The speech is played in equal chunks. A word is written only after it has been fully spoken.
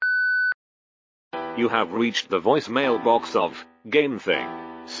You have reached the voicemail box of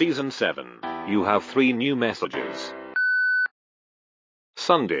GAMETHING, Season 7. You have 3 new messages.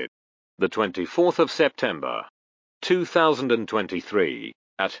 Sunday, the 24th of September, 2023,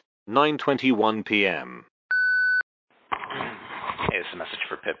 at 9:21 p.m. Hey, it's a message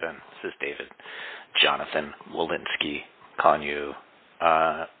for Pippin. This is David Jonathan Walensky calling you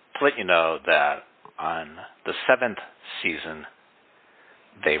to let you know that on the 7th season,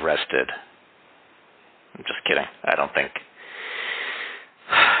 they rested. I'm just kidding. I don't think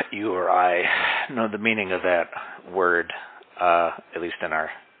you or I know the meaning of that word, at least in our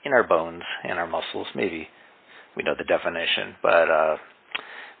bones and our muscles. Maybe we know the definition, but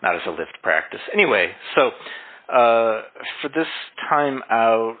not as a lift practice. Anyway, so for this time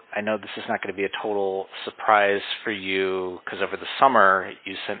out, I know this is not going to be a total surprise for you because over the summer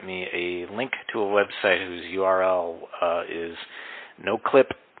you sent me a link to a website whose URL is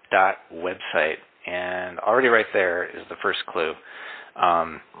noclip.website, and already right there is the first clue.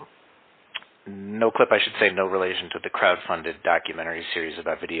 NoClip, I should say, no relation to the crowdfunded documentary series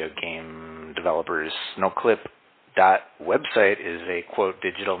about video game developers. NoClip.website is a, quote,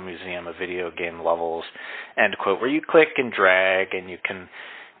 digital museum of video game levels, end quote, where you click and drag and you can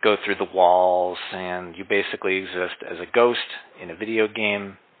go through the walls and you basically exist as a ghost in a video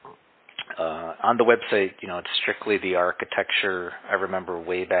game. On the website, it's strictly the architecture. I remember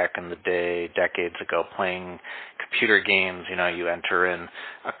way back in the day, decades ago, playing computer games. You enter in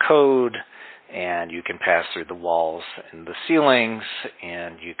a code and you can pass through the walls and the ceilings,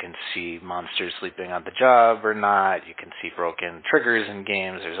 and you can see monsters sleeping on the job or not. You can see broken triggers in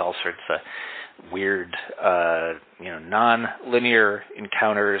games. There's all sorts of weird, non-linear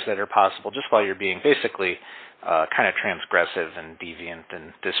encounters that are possible just while you're being basically kind of transgressive and deviant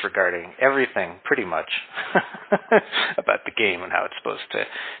and disregarding everything pretty much about the game and how it's supposed to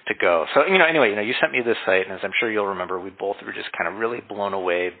go. So, anyway, you sent me this site, and as I'm sure you'll remember, we both were just kind of really blown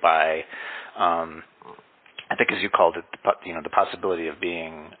away by, I think as you called it, the possibility of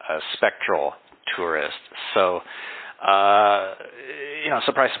being a spectral tourist. So,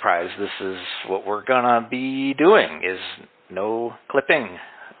 surprise, surprise, this is what we're going to be doing, is no clipping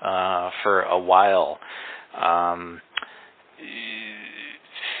for a while.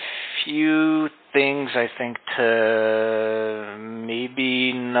 Few things I think to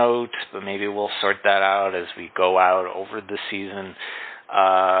maybe note, but maybe we'll sort that out as we go out over the season.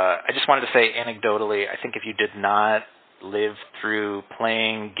 I just wanted to say anecdotally, I think if you did not live through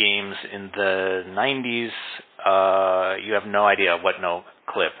playing games in the 90s, you have no idea what no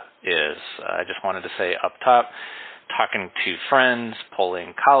clip is. I just wanted to say up top, talking to friends,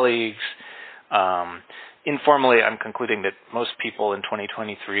 polling colleagues, informally, I'm concluding that most people in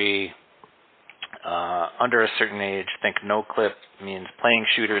 2023 under a certain age think no clip means playing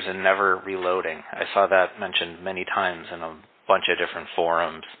shooters and never reloading. I saw that mentioned many times in a bunch of different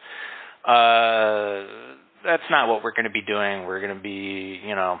forums. That's not what we're going to be doing. We're going to be,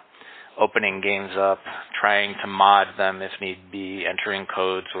 opening games up, trying to mod them if need be, entering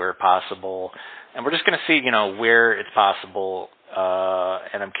codes where possible. And we're just going to see, where it's possible.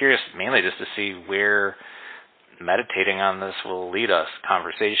 And I'm curious mainly just to see where meditating on this will lead us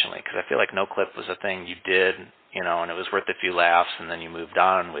conversationally, because I feel like no clip was a thing you did, and it was worth a few laughs, and then you moved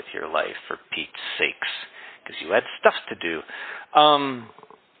on with your life for Pete's sakes, because you had stuff to do.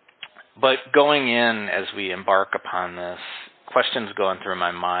 But going in as we embark upon this, questions going through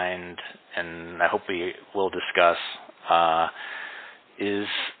my mind, and I hope we will discuss, is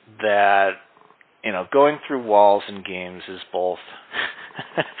that going through walls in games is both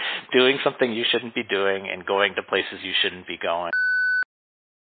doing something you shouldn't be doing and going to places you shouldn't be going.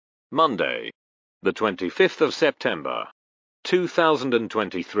 Monday, the 25th of September,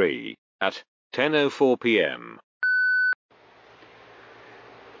 2023, at 10:04 p.m.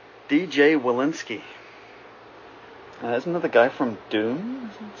 DJ Walensky. Isn't that the guy from Doom?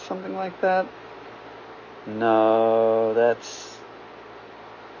 Something like that? No,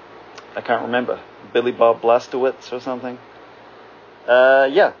 I can't remember. Billy Bob Blastowitz or something?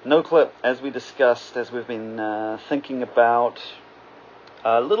 no clip. As we discussed, as we've been thinking about,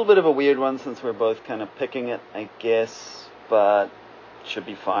 a little bit of a weird one since we're both kind of picking it, I guess, but should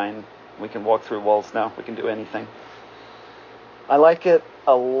be fine. We can walk through walls now. We can do anything. I like it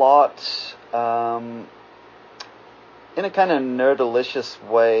a lot in a kind of nerdalicious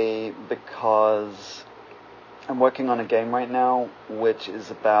way because I'm working on a game right now which is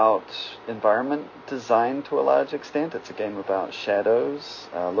about environment design to a large extent. It's a game about shadows,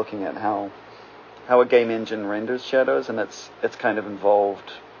 looking at how a game engine renders shadows, and it's kind of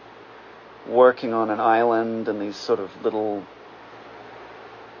involved working on an island and these sort of little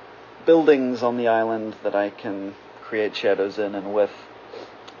buildings on the island that I can create shadows in and with.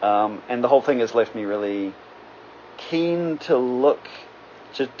 And the whole thing has left me really keen to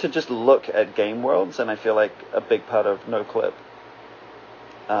just look at game worlds, and I feel like a big part of NoClip,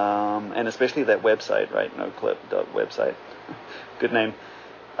 and especially that website, right, noclip.website, good name,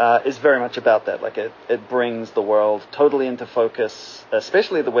 is very much about that. Like it brings the world totally into focus,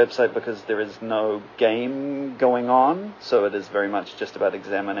 especially the website, because there is no game going on, so it is very much just about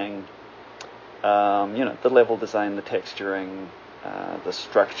examining, the level design, the texturing, the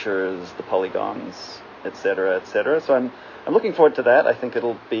structures, the polygons, etc., etc. So I'm looking forward to that. I think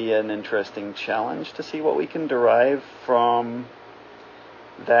it'll be an interesting challenge to see what we can derive from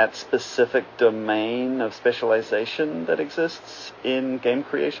that specific domain of specialization that exists in game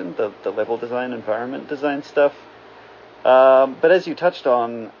creation, the level design, environment design stuff. But as you touched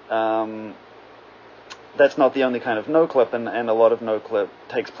on, that's not the only kind of NoClip, and a lot of NoClip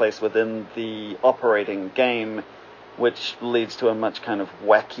takes place within the operating game, which leads to a much kind of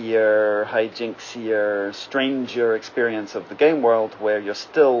wackier, hijinksier, stranger experience of the game world, where you're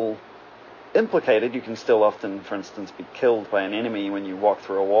still implicated. You can still often, for instance, be killed by an enemy when you walk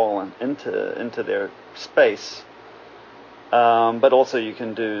through a wall and into their space. But also you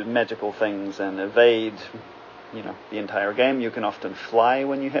can do magical things and evade, the entire game. You can often fly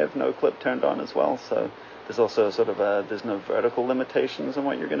when you have NoClip turned on as well. So there's also there's no vertical limitations on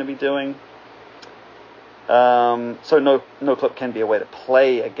what you're going to be doing. So NoClip can be a way to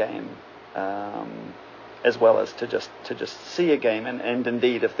play a game, as well as to just see a game, and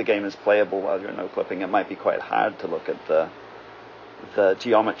indeed, if the game is playable while you're NoClipping, it might be quite hard to look at the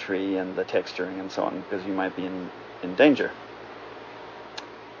geometry and the texturing and so on, because you might be in danger.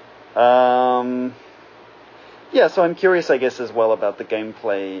 So I'm curious, I guess, as well about the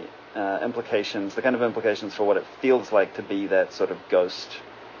gameplay implications, the kind of implications for what it feels like to be that sort of ghost,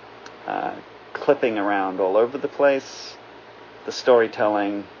 clipping around all over the place, the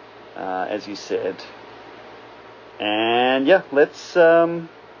storytelling, as you said. And let's turn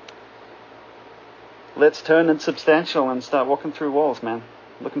insubstantial and start walking through walls, man.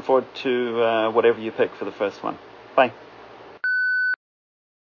 Looking forward to whatever you pick for the first one. Bye.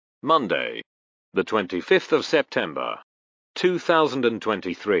 Monday, the 25th of September,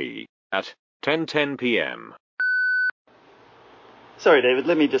 2023, at 10:10 p.m. Sorry, David,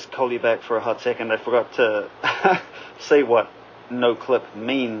 let me just call you back for a hot second. I forgot to say what NoClip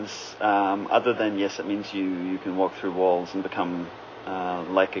means, other than, yes, it means you can walk through walls and become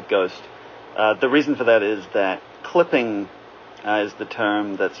like a ghost. The reason for that is that clipping is the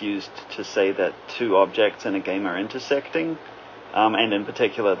term that's used to say that two objects in a game are intersecting, and in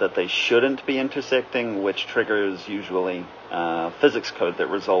particular that they shouldn't be intersecting, which triggers usually physics code that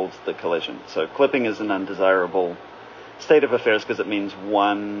resolves the collision. So clipping is an undesirable state of affairs because it means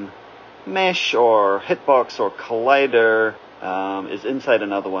one mesh or hitbox or collider is inside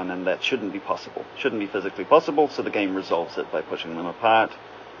another one, and that shouldn't be possible. Shouldn't be physically possible, so the game resolves it by pushing them apart.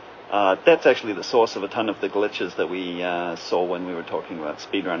 That's actually the source of a ton of the glitches that we saw when we were talking about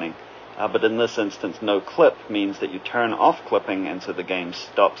speedrunning. But in this instance, NoClip means that you turn off clipping, and so the game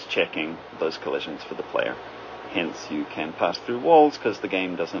stops checking those collisions for the player. Hence, you can pass through walls because the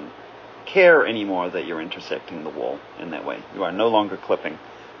game doesn't care anymore that you're intersecting the wall in that way. You are no longer clipping.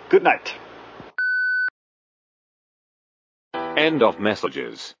 Good night. End of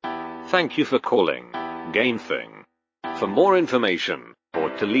messages. Thank you for calling GameThing. For more information, or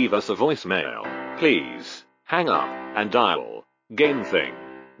to leave us a voicemail, please hang up and dial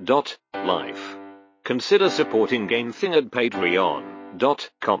GameThing.life. Consider supporting GameThing at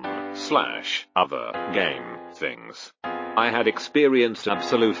patreon.com/othergamethings. I had experienced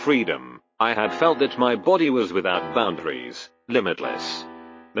absolute freedom. I had felt that my body was without boundaries, limitless.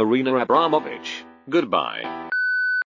 Marina Abramovich, goodbye.